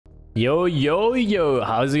Yo, yo, yo,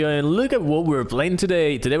 how's it going? Look at what we're playing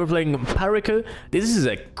today. Today we're playing Pariku. This is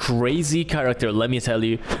a crazy character, let me tell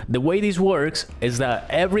you. The way this works is that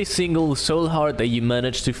every single soul heart that you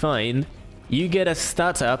manage to find, you get a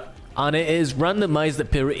stat up, and it is randomized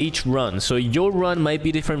per each run. So your run might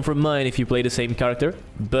be different from mine if you play the same character,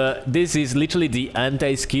 but this is literally the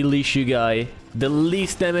anti-skill issue guy. The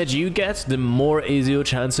least damage you get, the more is your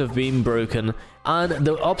chance of being broken. And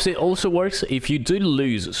the opposite also works. If you do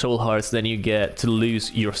lose soul hearts, then you get to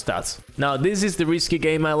lose your stats. Now, this is the risky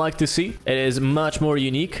game I like to see. It is much more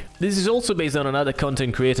unique. This is also based on another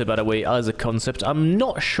content creator, by the way, as a concept. I'm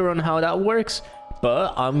not sure on how that works,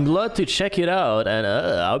 but I'm glad to check it out. And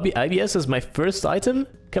I'll be IBS as my first item?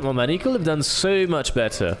 Come on, man, you could have done so much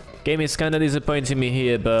better. Game is kinda disappointing me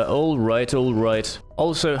here, but alright, alright.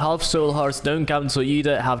 Also, half soul hearts don't count, so you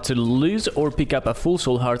either have to lose or pick up a full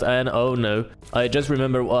soul heart, and oh no, I just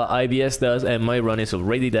remember what IBS does and my run is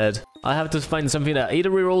already dead. I have to find something that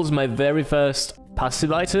either rerolls my very first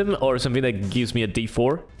passive item or something that gives me a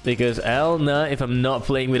D4, because hell nah if I'm not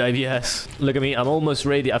playing with IBS. Look at me, I'm almost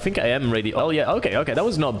ready. I think I am ready. Oh yeah, okay, that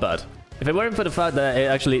was not bad. If it weren't for the fact that it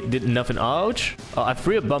actually did nothing, ouch. Oh, I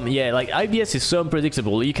threw a bomb. Yeah, like IBS is so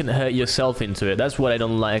unpredictable, you can hurt yourself into it. That's what I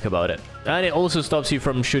don't like about it. And it also stops you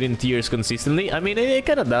from shooting tiers consistently. I mean, it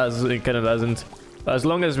kind of does, it kind of doesn't. As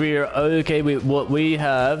long as we're okay with what we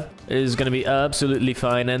have, it's gonna be absolutely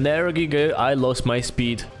fine. And there you go, I lost my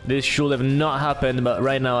speed. This should have not happened, but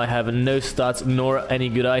right now I have no stats nor any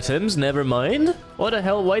good items. Never mind. What the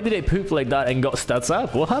hell? Why did I poop like that and got stats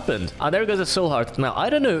up? What happened? Ah, there goes a soul heart. Now,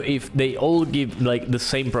 I don't know if they all give like the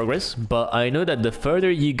same progress, but I know that the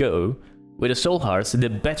further you go with the soul hearts, the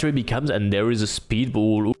better it becomes, and there is a speed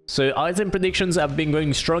ball. So item predictions have been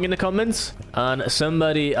going strong in the comments, and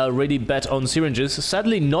somebody already bet on syringes.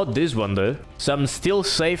 Sadly, not this one though. So I'm still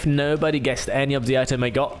safe. Nobody guessed any of the item I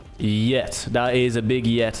got yet. That is a big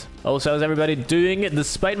yet. Also, how's everybody doing?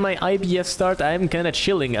 Despite my IBS start, I am kind of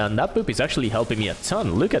chilling, and that poop is actually helping me a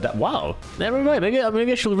ton. Look at that. Wow. Never mind.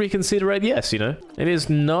 Maybe I should reconsider IBS, you know? Maybe it's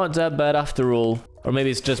not that bad after all. Or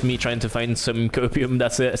maybe it's just me trying to find some copium,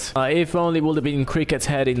 that's it. If only would have been Cricket's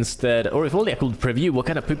head instead. Or if only I could preview what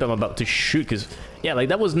kind of poop I'm about to shoot. Because, yeah, like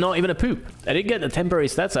that was not even a poop. I did get the temporary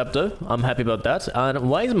stats up though. I'm happy about that.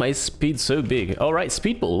 And why is my speed so big? Alright,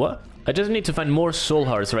 speedball, what? I just need to find more soul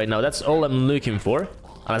hearts right now. That's all I'm looking for.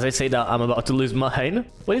 And as I say that, I'm about to lose mine.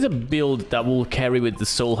 What is a build that will carry with the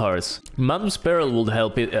soul hearts? Mom's Pearl would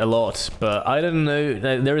help it a lot, but I don't know.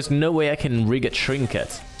 There is no way I can rig a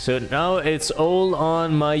trinket. So now it's all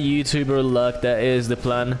on my YouTuber luck. That is the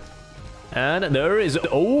plan. And there is...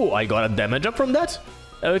 Oh, I got a damage up from that?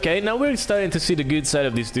 Okay, now we're starting to see the good side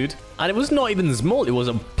of this dude. And it was not even small. It was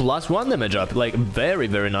a +1 damage up. Like, very,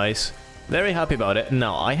 very nice. Very happy about it.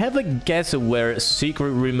 Now, I have a guess of where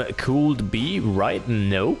secret room could be, right?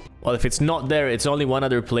 No. Well, if it's not there, it's only one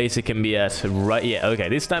other place it can be at. Right, yeah, okay.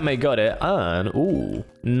 This time I got it. And, ooh,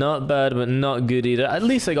 not bad, but not good either. At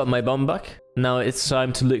least I got my bomb back. Now it's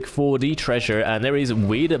time to look for the treasure. And there is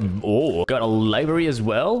weird... Oh, got a library as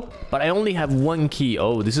well. But I only have one key.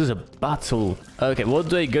 Oh, this is a battle. Okay, what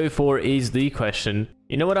do I go for is the question.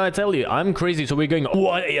 You know what I tell you? I'm crazy, so we're going...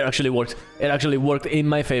 Oh, it actually worked. It actually worked in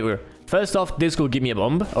my favor. First off, this could give me a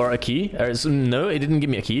bomb or a key. No, it didn't give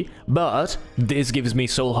me a key, but this gives me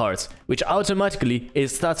soul hearts, which automatically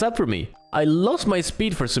is stats up for me. I lost my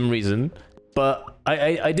speed for some reason, but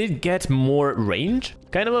I did get more range.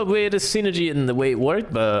 Kind of a weird synergy in the way it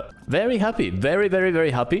worked, but very happy. Very, very,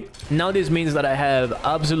 very happy. Now this means that I have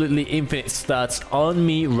absolutely infinite stats on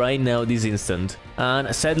me right now this instant.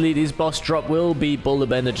 And sadly, this boss drop will be ball of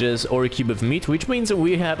bandages or a cube of meat, which means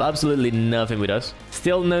we have absolutely nothing with us.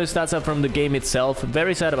 Still no stats up from the game itself.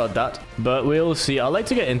 Very sad about that, but we'll see. I like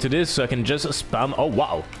to get into this so I can just spam. Oh,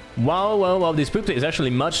 wow. Wow, this poop is actually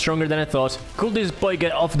much stronger than I thought. Could this boy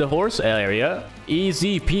get off the horse area?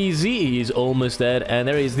 Easy peasy, he's almost dead. And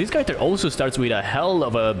there is, this character also starts with a hell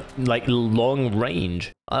of a, like, long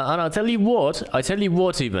range. And I'll tell you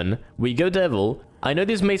what even, we go devil. I know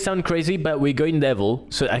this may sound crazy, but we're going devil,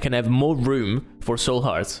 so I can have more room for soul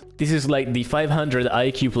hearts. This is like the 500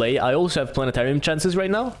 IQ play. I also have planetarium chances right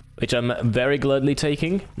now, which I'm very gladly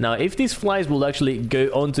taking. Now, if these flies will actually go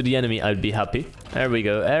onto the enemy, I'd be happy. There we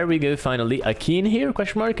go, finally. A key in here,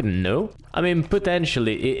 question mark? No. I mean,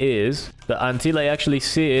 potentially it is, but until I actually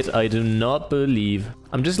see it, I do not believe.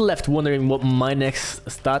 I'm just left wondering what my next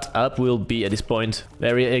stat up will be at this point.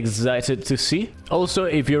 Very excited to see. Also,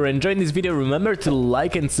 if you're enjoying this video, remember to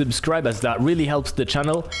like and subscribe, as that really helps the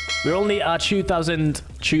channel. We're only at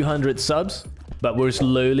 2,200 subs. but we're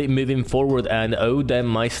slowly moving forward. And oh damn,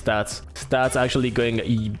 my stats actually going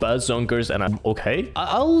bazzonkers, and I'm okay.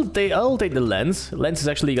 I'll take the lens. Lens is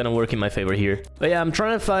actually gonna work in my favor here. But yeah, I'm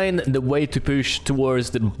trying to find the way to push towards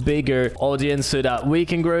the bigger audience so that we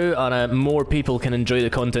can grow and more people can enjoy the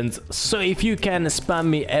content. So if you can spam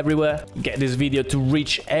me everywhere, get this video to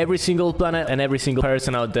reach every single planet and every single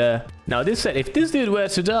person out there. Now this said, if this dude were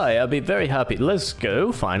to die, I'd be very happy. Let's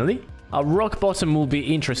go, finally. A rock bottom will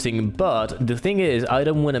be interesting, but the thing is, I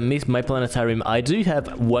don't want to miss my planetarium. I do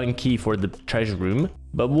have one key for the treasure room,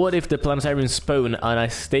 but what if the planetarium spawn and I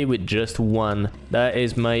stay with just one? That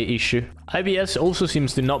is my issue. IBS also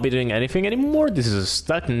seems to not be doing anything anymore. This is a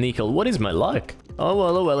stuck nickel. What is my luck? Oh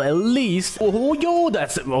well, at least... Oh, yo,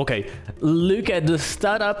 that's... Okay, look at the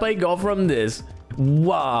stat up I got from this.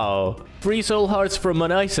 Wow. 3 soul hearts from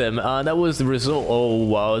an item, and that was the result. Oh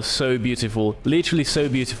wow, so beautiful. Literally so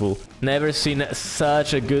beautiful. Never seen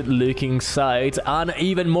such a good looking sight, and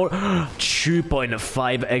even more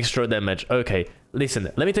 2.5 extra damage. Okay,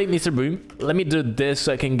 listen, let me take Mr. Boom. Let me do this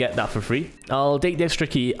so I can get that for free. I'll take the extra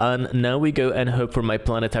key, and now we go and hope for my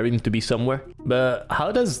planetarium to be somewhere. But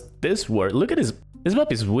how does this work? Look at this. This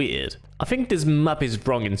map is weird. I think this map is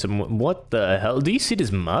wrong in some... What the hell? Do you see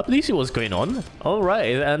this map? Do you see what's going on?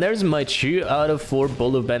 Alright, and there's my 2 out of 4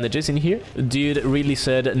 ball of bandages in here. Dude really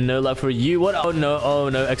said no love for you. What? Oh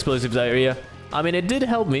no, explosive diarrhea. I mean, it did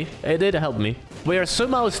help me. It did help me. We are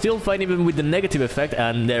somehow still fighting even with the negative effect,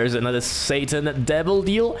 and there's another Satan devil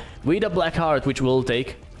deal with a black heart, which we'll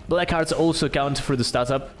take. Black hearts also count for the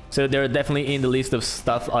stat up, so they're definitely in the list of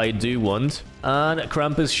stuff I do want. And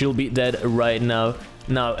Krampus should be dead right now.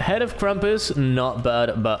 Now, Head of Krampus, not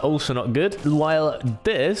bad, but also not good. While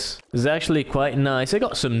this is actually quite nice. I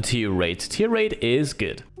got some tier rate. Tier rate is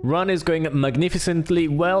good. Run is going magnificently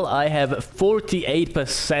well. I have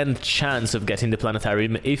 48% chance of getting the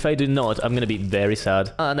planetarium. If I do not, I'm gonna be very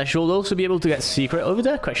sad. And I should also be able to get secret over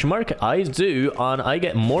there, question mark. I do, and I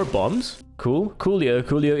get more bombs. Cool.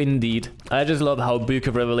 Coolio indeed. I just love how Book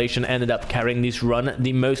of Revelation ended up carrying this run.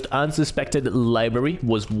 The most unsuspected library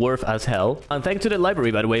was worth as hell. And thanks to the library,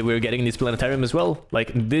 by the way, we're getting this planetarium as well. Like,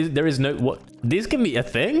 there is no... What? This can be a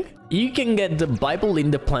thing? You can get the Bible in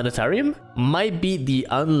the planetarium? Might be the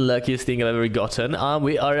unluckiest thing I've ever gotten.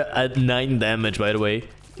 We are at 9 damage, by the way.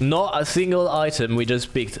 Not a single item we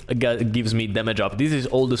just picked gives me damage up. This is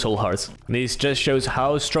all the soul hearts. This just shows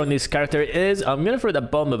how strong this character is. I'm gonna throw that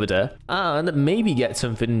bomb over there and maybe get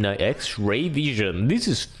something like X-ray vision. This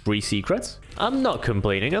is 3 secrets. I'm not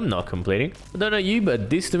complaining. I don't know you, but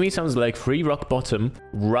this to me sounds like free rock bottom.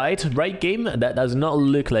 Right game? That does not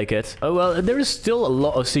look like it. Oh well, there is still a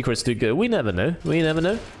lot of secrets to go. We never know.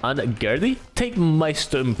 And Garry, take my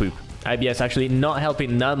stone poop. IBS actually not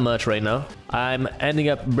helping that much right now. I'm ending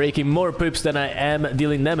up breaking more poops than I am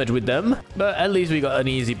dealing damage with them. But at least we got an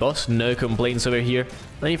easy boss. No complaints over here.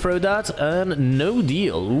 Let me throw that and no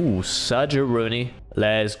deal. Ooh, Sajaroni.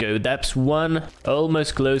 Let's go. Depths 1.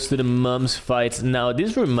 Almost close to the mum's fight. Now,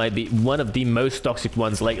 this room might be one of the most toxic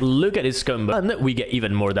ones. Like, look at his combo. And we get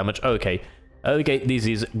even more damage. Okay, this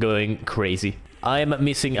is going crazy. I am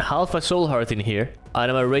missing half a soul heart in here, and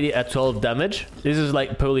I'm already at 12 damage. This is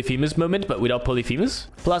like Polyphemus moment, but without Polyphemus.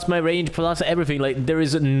 Plus my range, plus everything. Like, there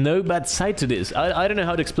is no bad side to this. I don't know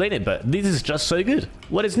how to explain it, but this is just so good.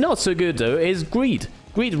 What is not so good, though, is greed.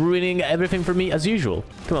 Greed ruining everything for me as usual.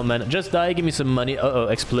 Come on, man. Just die. Give me some money. Uh-oh,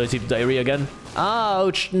 explosive diarrhea again.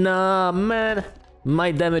 Ouch. Nah, man.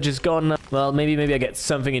 My damage is gone. Well, maybe I get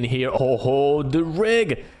something in here. Oh, the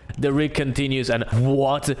rig. The rig continues, and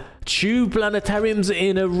what? 2 planetariums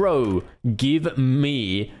in a row. Give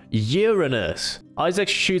me Uranus. Isaac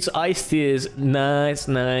shoots ice tears. Nice.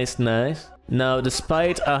 Now,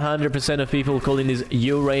 despite 100% of people calling this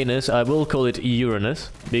Uranus, I will call it Uranus,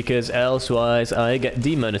 because elsewise I get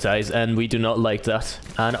demonetized, and we do not like that.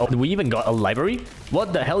 And oh, we even got a library?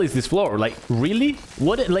 What the hell is this floor? Like, really?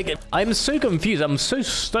 What? Like, I'm so confused. I'm so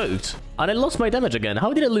stoked. And I lost my damage again.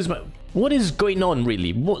 How did I lose my... What is going on,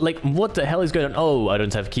 really? What the hell is going on? Oh, I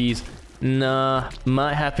don't have keys. Nah,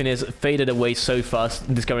 my happiness faded away so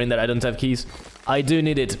fast, discovering that I don't have keys. I do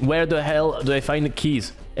need it. Where the hell do I find the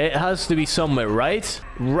keys? It has to be somewhere, right?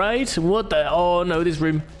 Right? What the... Oh, no, this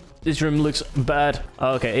room looks bad.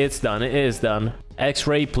 Okay, it's done. It is done.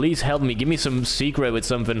 X-ray, please help me. Give me some secret with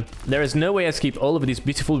something. There is no way I skip all of this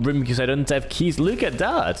beautiful room because I don't have keys. Look at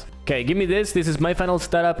that. Okay, give me this. This is my final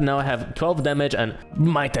startup. Now I have 12 damage and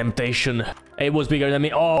my temptation. It was bigger than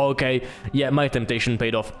me. Oh, okay. Yeah, my temptation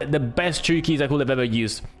paid off. The best 2 keys I could have ever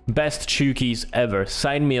used. Best 2 keys ever.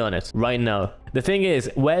 Sign me on it right now. The thing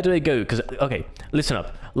is, where do I go? Because, okay, listen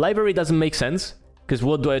up. Library doesn't make sense. because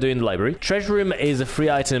what do I do in the library? Treasure room is a free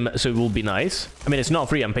item, so it will be nice. I mean, it's not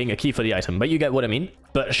free, I'm paying a key for the item, but you get what I mean.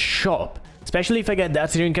 But shop, especially if I get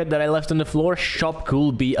that trinket that I left on the floor, shop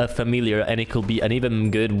could be a familiar, and it could be an even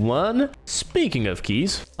good one. Speaking of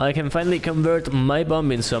keys, I can finally convert my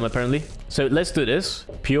bomb in some, apparently. So let's do this.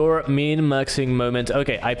 Pure min-maxing moment.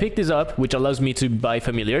 Okay, I picked this up, which allows me to buy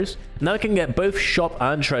familiars. Now I can get both shop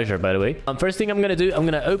and treasure, by the way. First thing I'm gonna do, I'm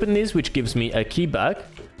gonna open this, which gives me a key back.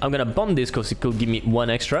 I'm gonna bomb this because it could give me 1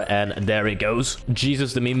 extra, and there it goes.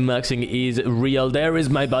 Jesus, the min-maxing is real. There is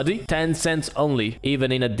my body. 10 cents only,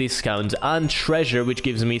 even in a discount. And treasure, which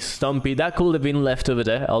gives me Stumpy. That could have been left over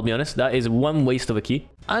there, I'll be honest. That is one waste of a key.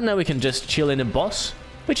 And now we can just chill in a boss,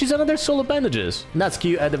 which is another soul of bandages. That's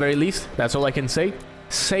cute at the very least. That's all I can say.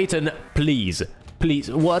 Satan, please. Please,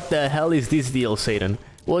 what the hell is this deal, Satan?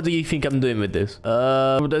 What do you think I'm doing with this?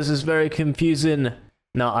 This is very confusing.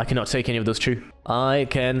 No, I cannot take any of those true. I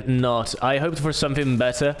cannot. I hoped for something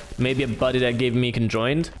better. Maybe a buddy that gave me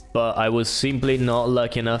conjoined, but I was simply not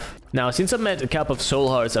lucky enough. Now, since I'm at a cap of soul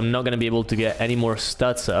hearts, I'm not going to be able to get any more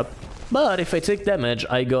stats up. But if I take damage,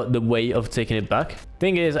 I got the way of taking it back.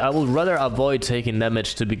 Thing is, I would rather avoid taking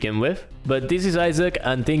damage to begin with. But this is Isaac,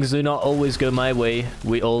 and things do not always go my way.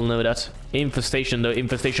 We all know that. Infestation, though.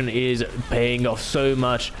 Infestation is paying off so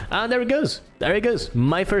much. And there it goes. There it goes.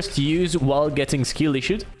 My first use while getting skill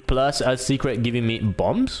issued. Plus a secret giving me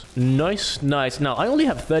bombs. Nice, nice. Now, I only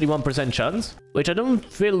have 31% chance, which I don't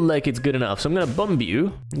feel like it's good enough. So I'm gonna bomb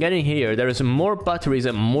you. Getting here, there is more batteries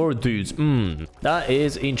and more dudes. That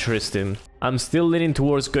is interesting. I'm still leaning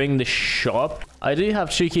towards going the shop. I do have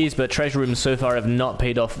 2 keys, but treasure rooms so far have not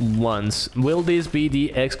paid off once. Will this be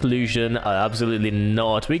the exclusion? Absolutely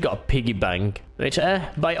not. We got piggy bank, which,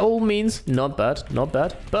 by all means, not bad, not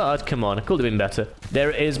bad. But come on, could have been better. There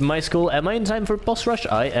is my skull. Am I in time for boss rush?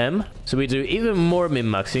 I am. So we do even more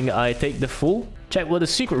min-maxing. I take the full. Check what the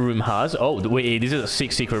secret room has. Oh, wait, this is a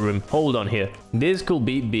 6 secret room. Hold on here. This could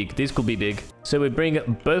be big. This could be big. So we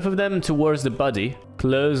bring both of them towards the body.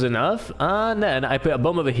 Close enough. And then I put a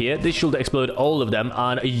bomb over here. This should explode all of them.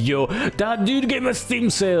 And yo, that dude gave a Steam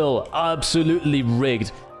sale. Absolutely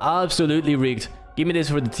rigged. Absolutely rigged. Give me this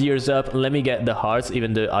for the tears up. Let me get the hearts,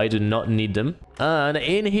 even though I do not need them. And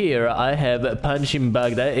in here, I have a punching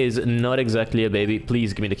bag. That is not exactly a baby.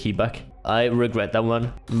 Please give me the key back. I regret that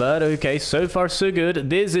one. But okay, so far so good.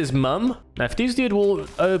 This is Mum. Now, if this dude will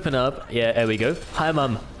open up... Yeah, there we go. Hi,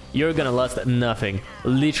 Mum. You're gonna last nothing.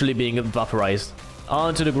 Literally being vaporized.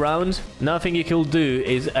 Onto the ground. Nothing you could do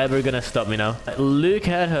is ever gonna stop me now. Look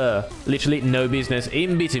at her. Literally no business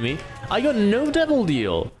in beating me. I got no devil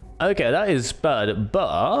deal. Okay, that is bad,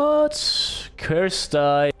 but... Cursed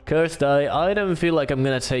Eye. Cursed Eye, I don't feel like I'm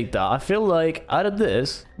gonna take that. I feel like, out of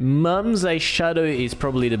this, Mum's Eyeshadow is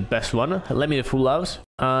probably the best one. Let me full out.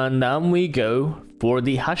 And then we go for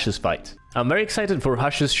the Hashes fight. I'm very excited for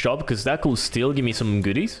Hashes shop, because that could still give me some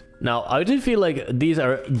goodies. Now, I do feel like these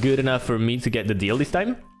are good enough for me to get the deal this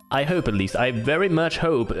time. I hope, at least. I very much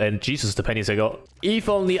hope, and Jesus, the pennies I got. If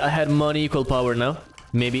only I had money equal power now.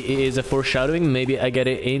 Maybe it is a foreshadowing, maybe I get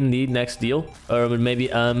it in the next deal, or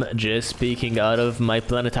maybe I'm just speaking out of my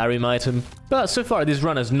Planetarium item. But so far this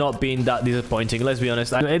run has not been that disappointing, let's be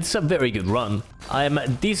honest. It's a very good run. I'm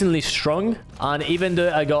decently strong, and even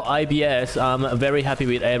though I got IBS, I'm very happy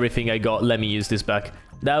with everything I got. Let me use this back.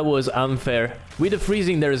 That was unfair. With the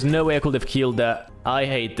freezing, there is no way I could have killed that. I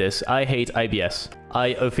hate this. I hate IBS. I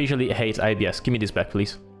officially hate IBS. Give me this back,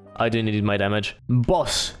 please. I do need my damage.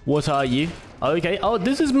 Boss, what are you? Okay, oh,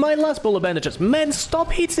 this is my last ball of bandages. Man,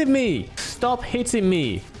 stop hitting me! Stop hitting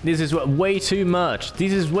me! This is way too much.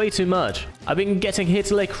 This is way too much. I've been getting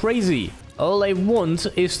hit like crazy. All I want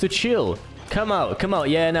is to chill. Come out, come out.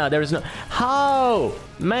 Yeah, no, there is no... How?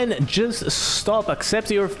 Man, just stop.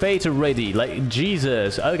 Accept your fate already. Like,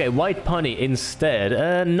 Jesus. Okay, white pony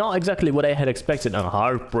instead. Not exactly what I had expected.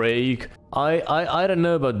 Heartbreak. I don't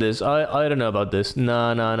know about this. I don't know about this.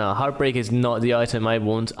 No. Heartbreak is not the item I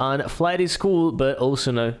want. And flight is cool, but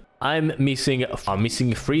also no. I'm missing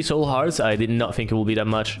 3 soul hearts. I did not think it will be that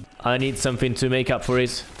much. I need something to make up for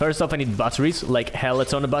it. First off, I need batteries, like hell a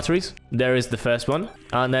ton of batteries. There is the first one.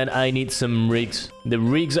 And then I need some rigs. The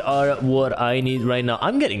rigs are what I need right now.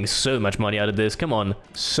 I'm getting so much money out of this. Come on.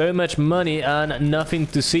 So much money and nothing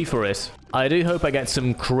to see for it. I do hope I get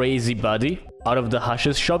some crazy body out of the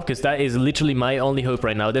Hashes shop, because that is literally my only hope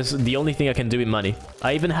right now. That's the only thing I can do with money.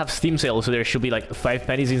 I even have Steam sale, so there should be like 5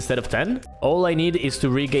 pennies instead of 10. All I need is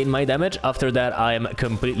to regain my damage. After that, I am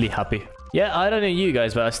completely happy. Yeah, I don't know you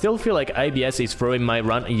guys, but I still feel like IBS is throwing my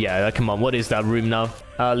run. Yeah, come on, what is that room now?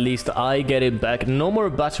 At least I get it back. No more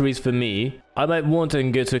batteries for me. I might want to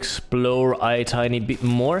go to explore a tiny bit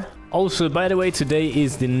more. Also, by the way, today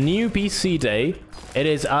is the new PC day. It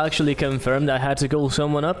is actually confirmed I had to call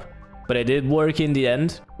someone up, but it did work in the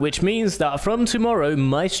end, which means that from tomorrow,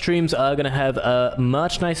 my streams are gonna have a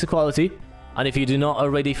much nicer quality. And if you do not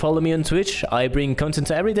already follow me on Twitch, I bring content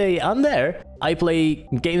every day, and there I play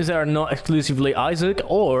games that are not exclusively Isaac,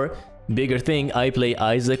 or bigger thing, I play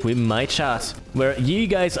Isaac with my chat, where you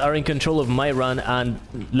guys are in control of my run, and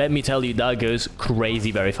let me tell you, that goes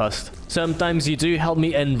crazy very fast. Sometimes you do help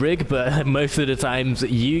me end rig, but most of the times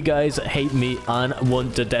you guys hate me and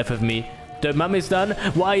want the death of me. The mum is done.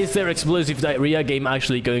 Why is there explosive diarrhea game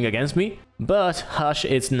actually going against me? But hush,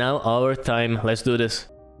 it's now our time. Let's do this.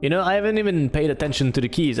 You know, I haven't even paid attention to the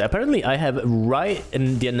keys. Apparently, I have right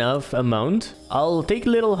in the enough amount. I'll take a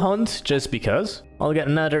little hunt just because. I'll get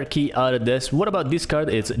another key out of this. What about this card?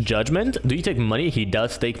 It's Judgment. Do you take money? He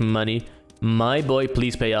does take money. My boy,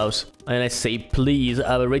 please pay out. And I say please.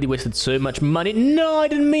 I've already wasted so much money. No, I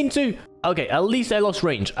didn't mean to. Okay, at least I lost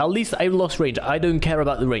range. At least I lost range. I don't care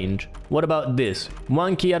about the range. What about this?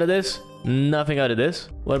 One key out of this. Nothing out of this.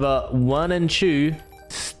 What about 1 and 2?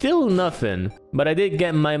 Still nothing, but I did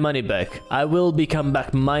get my money back. I will become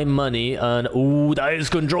back my money, and ooh, that is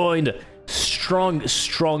conjoined. Strong,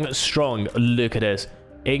 strong, strong. Look at this.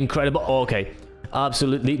 Incredible. Okay,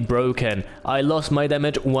 absolutely broken. I lost my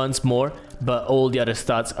damage once more, but all the other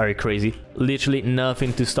stats are crazy. Literally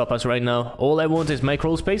nothing to stop us right now. All I want is my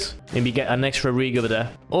crawl space. Maybe get an extra rig over there.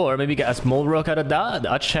 Or maybe get a small rock out of that.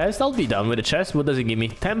 A chest? I'll be down with a chest. What does it give me?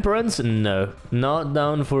 Temperance? No. Not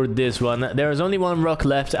down for this one. There is only one rock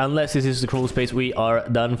left. Unless this is the crawl space we are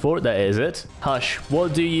done for. That is it. Hush.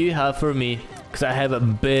 What do you have for me? Because I have a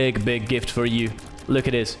big, big gift for you. Look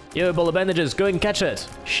at this. Yo, ball of bandages, go and catch it.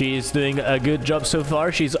 She's doing a good job so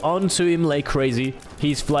far. She's on to him like crazy.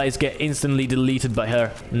 His flies get instantly deleted by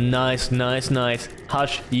her. Nice, nice, nice.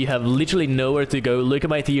 Hush, you have literally nowhere to go. Look at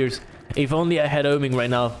my tears. If only I had homing right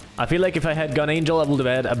now. I feel like if I had Gun Angel, I would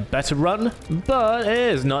have had a better run. But it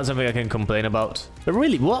is not something I can complain about. But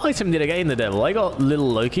really, what item did I get in the devil? I got Little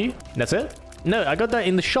Loki. That's it? No, I got that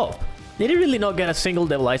in the shop. Did I really not get a single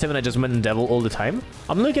devil item and I just went in devil all the time?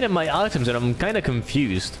 I'm looking at my items and I'm kind of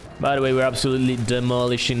confused. By the way, we're absolutely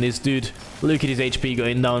demolishing this dude. Look at his HP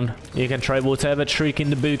going down. You can try whatever trick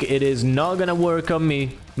in the book. It is not gonna work on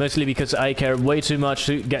me. Mostly because I care way too much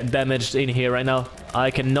to get damaged in here right now.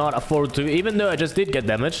 I cannot afford to, even though I just did get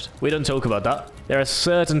damaged. We don't talk about that. There are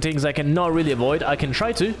certain things I cannot really avoid. I can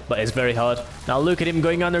try to, but it's very hard. Now look at him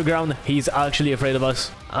going underground. He's actually afraid of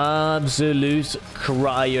us. Absolute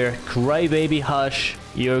crier. Crybaby, hush.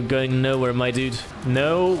 You're going nowhere, my dude.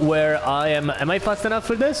 Nowhere I am. Am I fast enough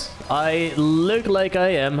for this? I look like I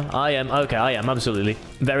am. I am. Okay, I am. Absolutely.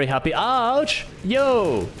 Very happy. Ouch!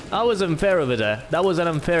 Yo! That was unfair over there. That was an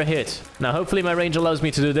unfair hit. Now, hopefully my range allows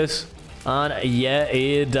me to do this. And yeah,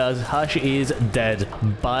 it does. Hush is dead.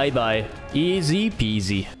 Bye-bye. Easy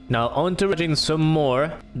peasy. Now, on to raging some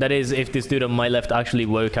more. That is, if this dude on my left actually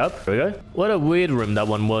woke up. There we go. What a weird room that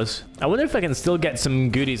one was. I wonder if I can still get some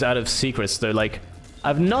goodies out of secrets, though. Like,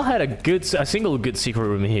 I've not had a single good secret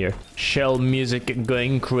room here. Shell music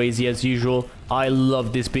going crazy as usual. I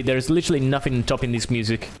love this beat. There's literally nothing topping this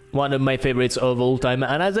music. One of my favorites of all time.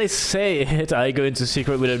 And as I say it, I go into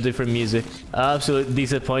secret with a different music. Absolute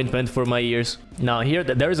disappointment for my ears. Now here,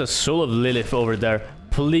 there is a Soul of Lilith over there.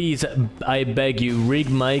 Please, I beg you, rig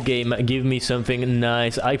my game. Give me something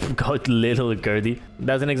nice. I forgot Little Gertie.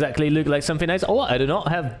 Doesn't exactly look like something nice. Oh, I do not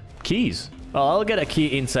have keys. Well, I'll get a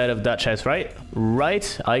key inside of that chest, right?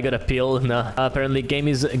 Right, I got a pill. Nah, apparently game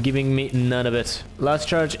is giving me none of it. Last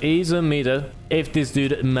charge is a meter. If this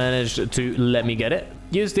dude managed to let me get it.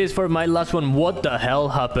 Use this for my last one. What the hell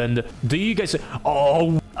happened? Do you guys...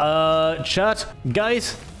 Oh, chat.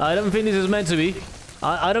 Guys, I don't think this is meant to be.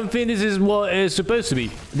 I don't think this is what it's supposed to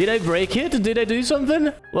be. Did I break it? Did I do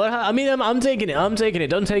something? Well, I mean, I'm taking it. I'm taking it.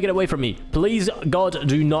 Don't take it away from me. Please, God,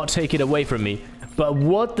 do not take it away from me. But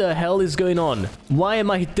what the hell is going on? Why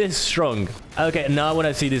am I this strong? Okay, now I want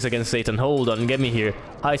to see this against Satan. Hold on, get me here.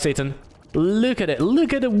 Hi, Satan. Look at it.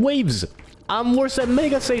 Look at the waves. I'm worse than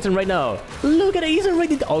Mega Satan right now. Look at it. He's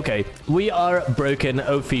already... Okay, we are broken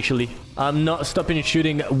officially. I'm not stopping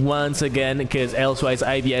shooting once again because elsewise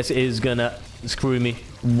IBS is gonna screw me.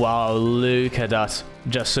 Wow, look at that.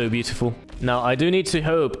 Just so beautiful. Now, I do need to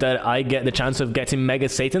hope that I get the chance of getting Mega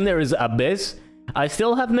Satan. There is Abyss. I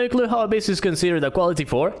still have no clue how Abyss is considered a quality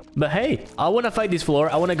 4. But hey, I want to fight this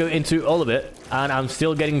floor. I want to go into all of it. And I'm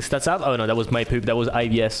still getting stats up. Oh no, that was my poop. That was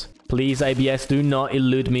IBS. Please, IBS, do not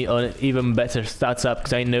elude me on even better stats up,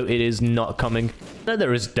 because I know it is not coming.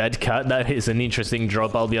 There is Dead Cat. That is an interesting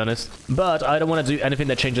drop, I'll be honest. But I don't want to do anything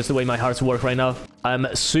that changes the way my hearts work right now. I'm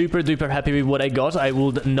super duper happy with what I got. I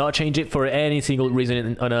would not change it for any single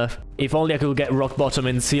reason on earth. If only I could get rock bottom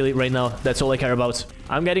and seal it right now. That's all I care about.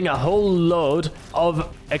 I'm getting a whole load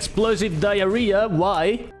of explosive diarrhea.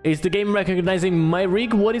 Why? Is the game recognizing my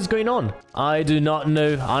rig? What is going on? I do not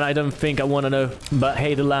know, and I don't think I want to know. But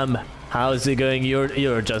hey, the lamb. How's it going?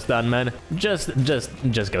 You're just done, man. Just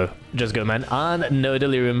go. Just go, man. And no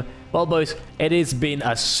delirium. Well, boys, it has been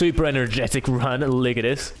a super energetic run. Look at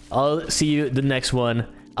this. I'll see you the next one,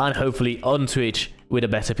 and hopefully on Twitch with a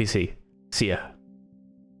better PC. See ya.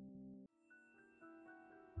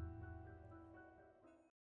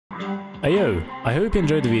 Heyo, I hope you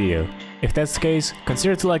enjoyed the video. If that's the case,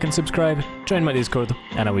 consider to like and subscribe, join my Discord,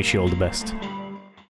 and I wish you all the best.